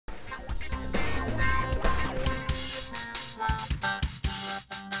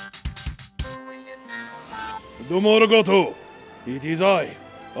Dumorgoto. It is I,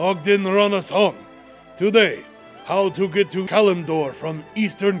 Ogden Ranason. Today, how to get to Kalimdor from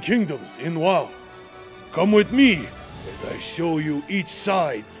Eastern Kingdoms in WoW. Come with me as I show you each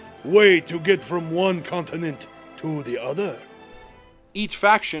side's way to get from one continent to the other. Each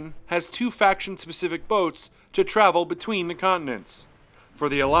faction has 2 faction-specific boats to travel between the continents. For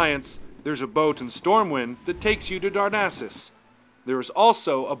the Alliance, there's a boat in Stormwind that takes you to Darnassus. There is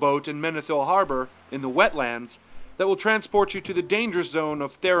also a boat in Menethil Harbor in the wetlands that will transport you to the danger zone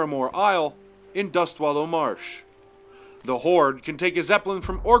of Theramore Isle in Dustwallow Marsh. The Horde can take a Zeppelin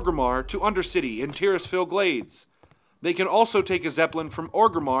from Orgrimmar to Undercity in Tirisfil Glades. They can also take a Zeppelin from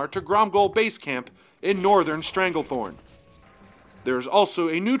Orgrimmar to Gromgol Base Camp in northern Stranglethorn. There is also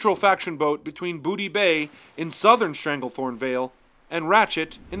a neutral faction boat between Booty Bay in southern Stranglethorn Vale and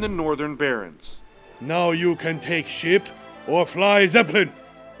Ratchet in the northern Barrens. Now you can take ship or fly Zeppelin.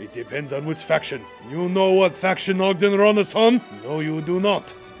 It depends on which faction. You know what faction Ogden Ranason? No, you do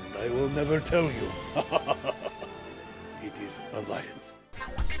not. And I will never tell you. It is Alliance.